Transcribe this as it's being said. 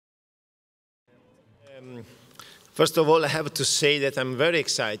First of all, I have to say that I'm very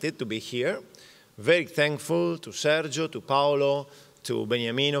excited to be here. Very thankful to Sergio, to Paolo, to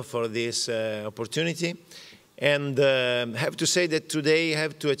Beniamino for this opportunity. And I have to say that today I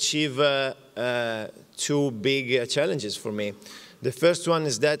have to achieve two big challenges for me. The first one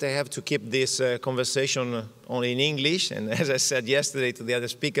is that I have to keep this conversation only in English. And as I said yesterday to the other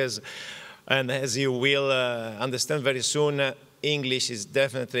speakers, and as you will understand very soon, English is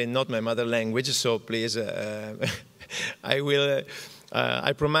definitely not my mother language. So please, I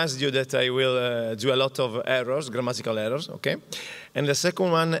promise you that I will do a lot of errors, grammatical errors, okay? And the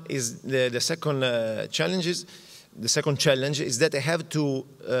second one is the second challenge is that I have to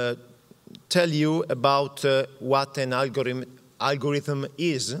tell you about what an algorithm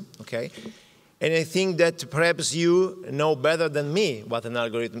is, okay? And I think that perhaps you know better than me what an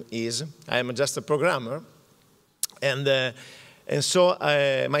algorithm is. I am just a programmer. And so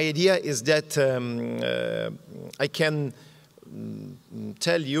my idea is that I can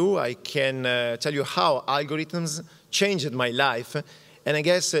tell you how algorithms changed my life, and I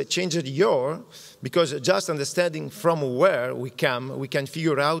guess changed yours, because just understanding from where we come, we can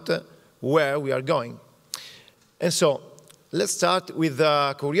figure out where we are going. And so let's start with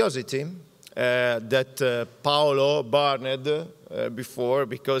a curiosity that Paolo burned before,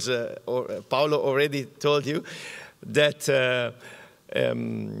 because Paolo already told you that the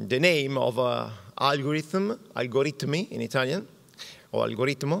name of algorithm, algoritmi in Italian, or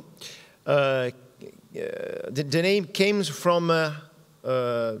algoritmo, the name came from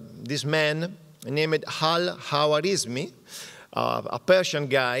this man named Al-Khwarizmi, a Persian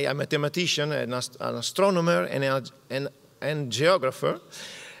guy, a mathematician, an astronomer, and geographer,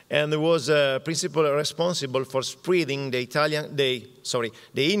 and was principally responsible for spreading the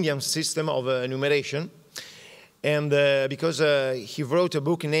Indian system of enumeration. And because he wrote a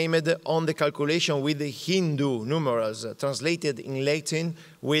book named On the Calculation with Hindu Numerals, translated in Latin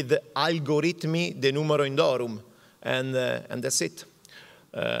with Algoritmi de Numero Indorum. And that's it.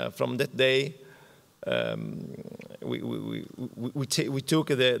 From that day, we took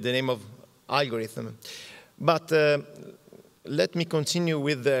the name of algorithm. But let me continue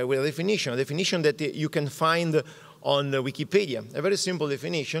with a definition that you can find on Wikipedia. A very simple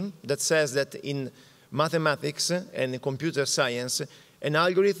definition that says that in mathematics and computer science, an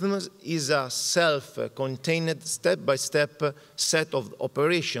algorithm is a self-contained, step-by-step set of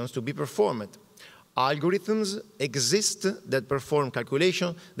operations to be performed. Algorithms exist that perform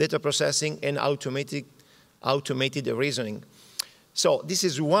calculation, data processing, and automated reasoning. So this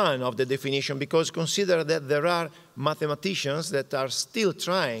is one of the definitions, because consider that there are mathematicians that are still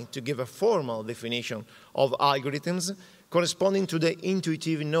trying to give a formal definition of algorithms corresponding to the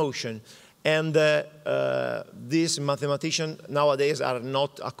intuitive notion. And these mathematicians nowadays are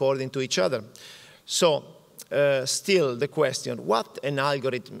not according to each other. So still the question, what an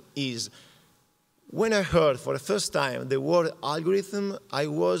algorithm is? When I heard for the first time the word algorithm, I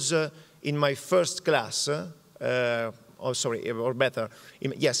was in my first class, in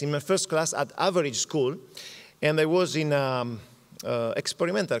my first class at average school, and I was in an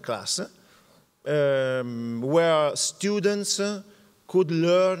experimental class where students could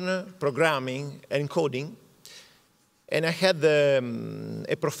learn programming and coding, and I had a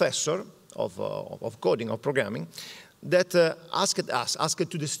professor of coding, of programming, that asked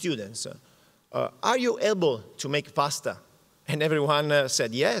to the students, are you able to make pasta? And everyone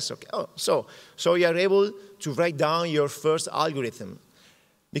said yes. Okay. Oh, so you are able to write down your first algorithm,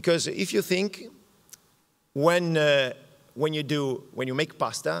 because if you think when you make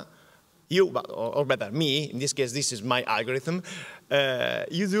pasta, or better, me, in this case, this is my algorithm,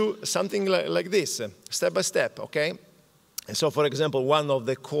 you do something like this, step by step, okay? And so, for example, one of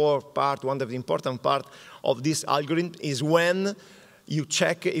the important part of this algorithm is when you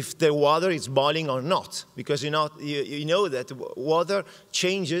check if the water is boiling or not, because you know that water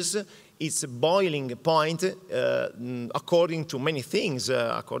changes its boiling point according to many things,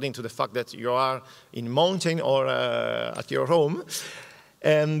 according to the fact that you are in mountain or at your home.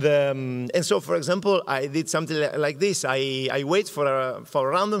 And so, for example, I did something like this. I wait for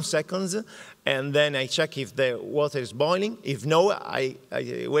random seconds, and then I check if the water is boiling. If no, I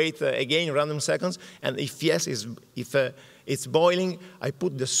wait again random seconds, and if yes, if it's boiling, I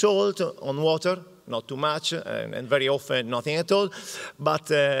put the salt on water, not too much, and very often nothing at all. But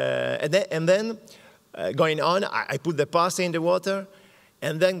and then going on, I put the pasta in the water,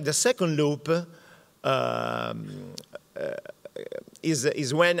 and then the second loop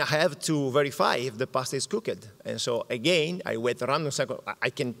is when I have to verify if the pasta is cooked. And so again, I wait a random second. I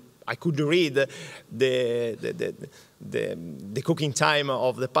can I could read the cooking time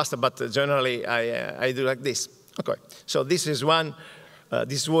of the pasta, but generally I do like this. Okay, so this is one.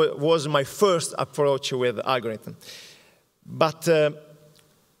 This was my first approach with algorithm. But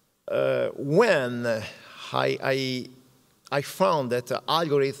when I found that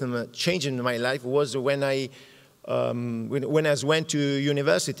algorithm changing my life was when I went to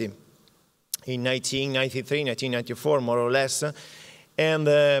university in 1993, 1994, more or less. And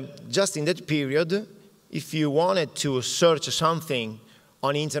just in that period, if you wanted to search something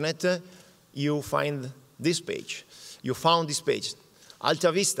on internet, you find this page. You found this page.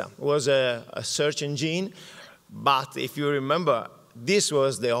 Alta Vista was a search engine, but if you remember, this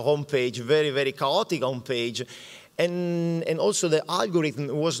was the homepage, very, very chaotic homepage. And also the algorithm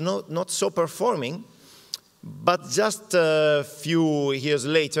was not so performing, but just a few years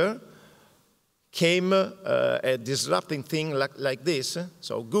later came a disrupting thing like this.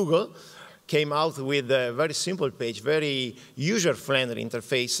 So Google came out with a very simple page, very user-friendly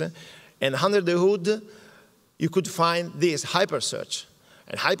interface, and under the hood you could find this hypersearch.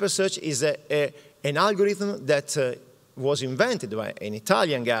 And hypersearch is an algorithm that was invented by an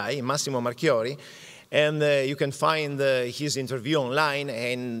Italian guy, Massimo Marchiori, and you can find his interview online,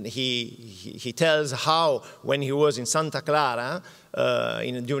 and he tells how, when he was in Santa Clara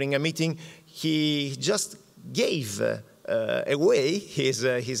during a meeting, he just gave away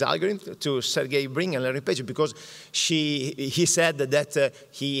his algorithm to Sergey Brin and Larry Page because he said that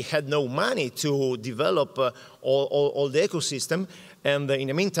he had no money to develop all the ecosystem. And in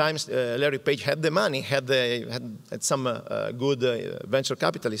the meantime, Larry Page had the money, had some good venture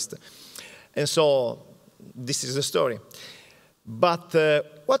capitalist. And so this is the story. But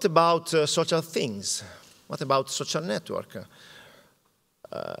what about social things? What about social network?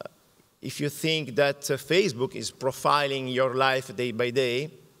 If you think that Facebook is profiling your life day by day,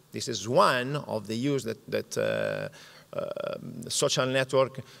 this is one of the use that social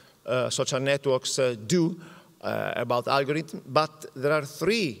networks do about algorithms. But there are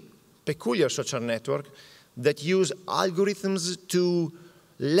three peculiar social networks that use algorithms to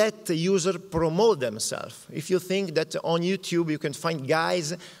let the user promote themselves. If you think that on YouTube you can find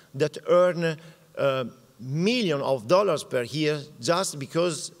guys that earn millions of dollars per year just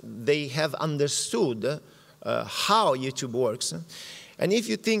because they have understood how YouTube works. And if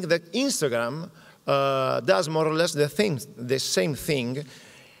you think that Instagram does more or less the same thing,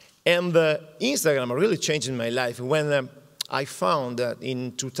 and Instagram really changed my life when I found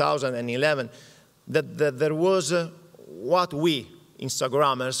in 2011 that there was what we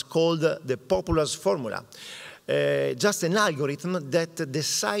Instagrammers called the populars formula, just an algorithm that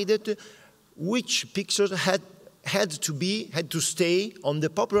decided which pictures had to stay on the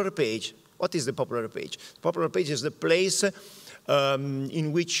popular page. What is the popular page? The popular page is the place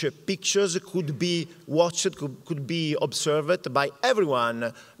in which pictures could be watched, could be observed by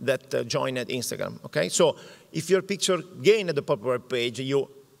everyone that joined Instagram. Okay, so if your picture gained the popular page,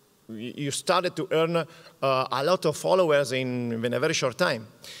 you started to earn a lot of followers in a very short time.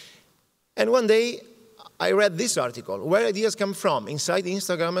 And one day, I read this article, where ideas come from, inside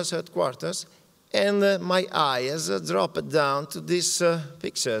Instagram's headquarters, and my eyes dropped down to this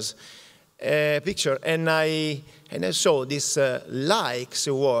picture, and I saw this likes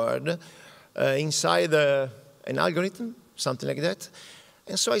word inside an algorithm, something like that.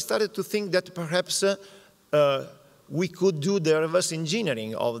 And so I started to think that perhaps we could do the reverse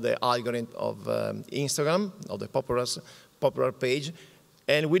engineering of the algorithm of Instagram, of the popular page,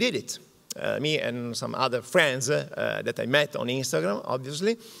 and we did it. Me and some other friends that I met on Instagram,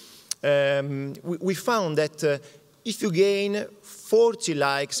 obviously. We found that if you gain 40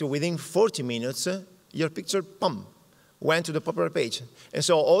 likes within 40 minutes, your picture, pum, went to the popular page. And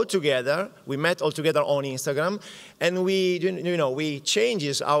so all together, we met all together on Instagram, and we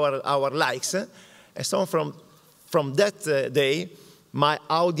changed our likes. And so from that day, my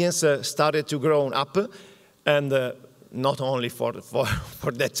audience started to grow up, and not only for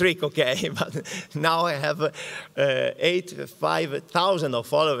that trick, okay, but now I have 5,000 of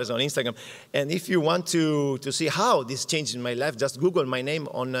followers on Instagram. And if you want to see how this changed my life, just Google my name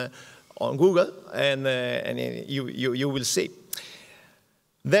on Google, and you will see.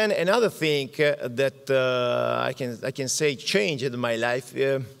 Then another thing that I can say changed my life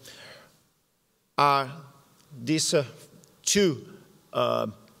are these two,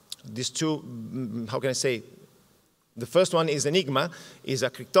 how can I say? The first one is Enigma, is a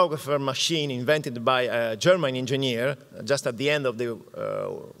cryptographer machine invented by a German engineer just at the end of the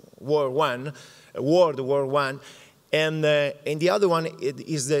World War I. And the other one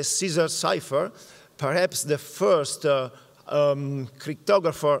is the Caesar cipher, perhaps the first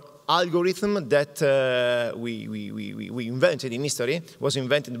cryptographer algorithm that we invented in history. Was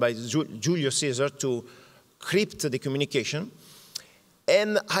invented by Julius Caesar to crypt the communication.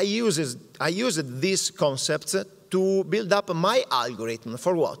 And I used this concept to build up my algorithm.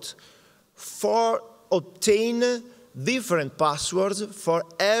 For what? For obtain different passwords for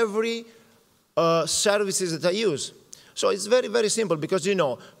every services that I use. So it's very, very simple because, you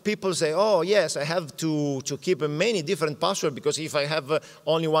know, people say, oh, yes, I have to keep many different passwords because if I have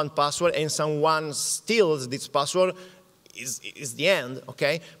only one password and someone steals this password, is the end,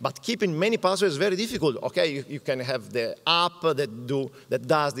 okay? But keeping many passwords is very difficult, okay? You can have the app that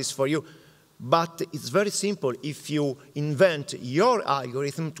does this for you. But it's very simple if you invent your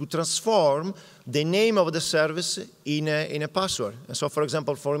algorithm to transform the name of the service in a password. And so, for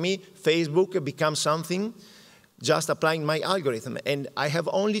example, for me, Facebook becomes something just applying my algorithm. And I have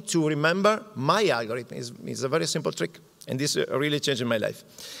only to remember my algorithm. It's a very simple trick. And this really changed my life.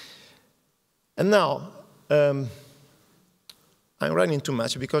 And now, I'm running too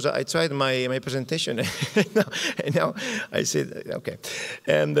much because I tried my presentation and now I said, okay.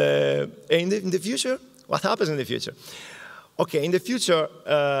 And in the future, what happens in the future? Okay, in the future,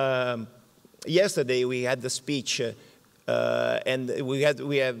 yesterday we had the speech and we had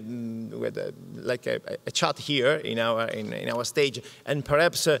like a chat here in our stage, and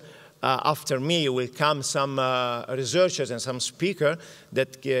perhaps after me will come some researchers and some speakers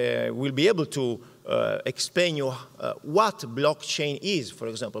that will be able to explain you what blockchain is. For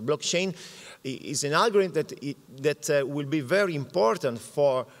example, blockchain is an algorithm that will be very important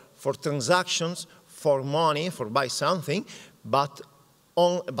for transactions, for money, for buy something, but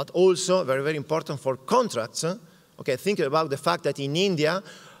also very, very important for contracts. Okay, think about the fact that in India,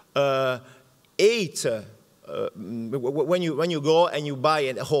 when you go and you buy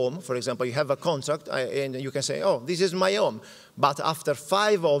a home, for example, you have a contract and you can say, oh, this is my home. But after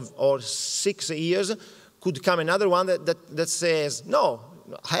 5 or 6 years, could come another one that says, no,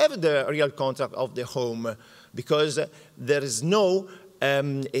 I have the real contract of the home, because there is no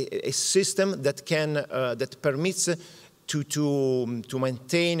a system that permits to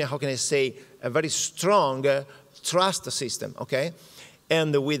maintain, how can I say, a very strong trust system, okay?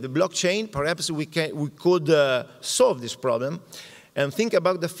 And with the blockchain, perhaps we could solve this problem. And think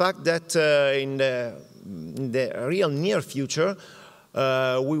about the fact that in the real near future,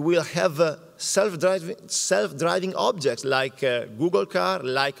 we will have self-driving objects like Google car,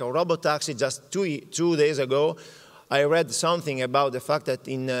 like a robotaxi. Just two days ago, I read something about the fact that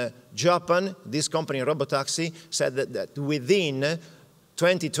in Japan, this company, Robotaxi, said that within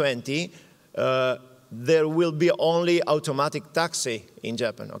 2020, there will be only automatic taxi in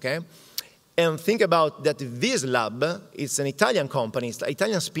Japan, okay? And think about that this lab, it's an Italian company, it's an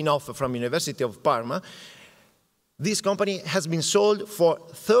Italian spin-off from University of Parma. This company has been sold for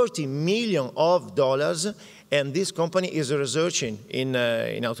 $30 million, and this company is researching in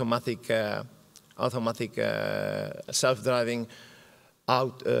automatic self-driving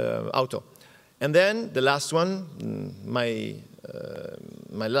auto. And then the last one, my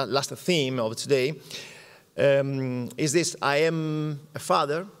last theme of today is this. I am a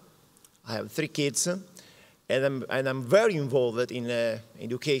father. I have 3 kids, and I'm very involved in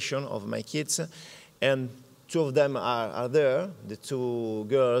education of my kids. And 2 of them are there, the 2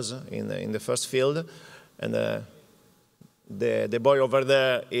 girls in the first field, and the boy over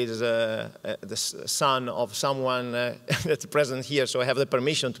there is the son of someone that's present here. So I have the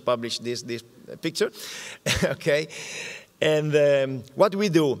permission to publish this picture, okay? And what we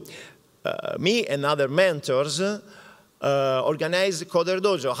do, me and other mentors organize Coder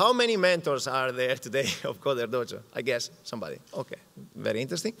Dojo. How many mentors are there today of Coder Dojo? I guess somebody. Okay, very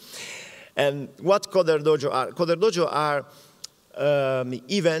interesting. And what Coder Dojo are? Coder Dojo are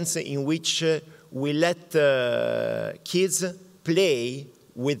events in which we let kids play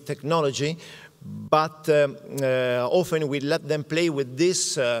with technology, but often we let them play with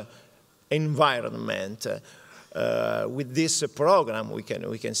this environment. With this program, we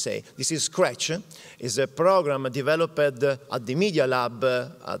can say. This is Scratch. It's a program developed at the Media Lab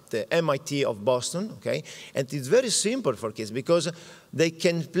at the MIT of Boston, okay? And it's very simple for kids because they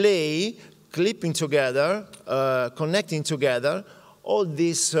can play, clipping together, connecting together, all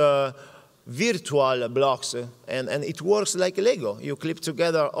these virtual blocks, and it works like Lego. You clip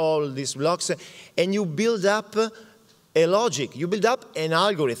together all these blocks, and you build up a logic. You build up an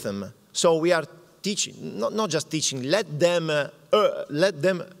algorithm. So we are teaching, not just teaching, let them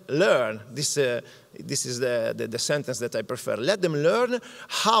learn. This is the sentence that I prefer. Let them learn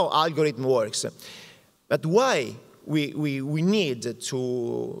how algorithm works. But why we need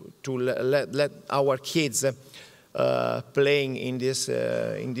to let our kids playing in this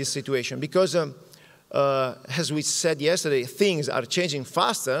situation. Because, as we said yesterday, things are changing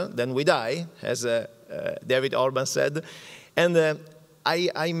faster than we die, as David Orban said. And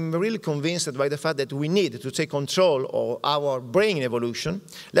I'm really convinced by the fact that we need to take control of our brain evolution,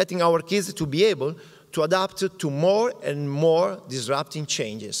 letting our kids to be able to adapt to more and more disrupting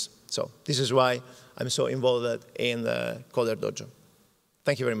changes. So this is why I'm so involved in the Coder Dojo.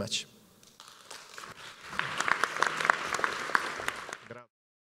 Thank you very much.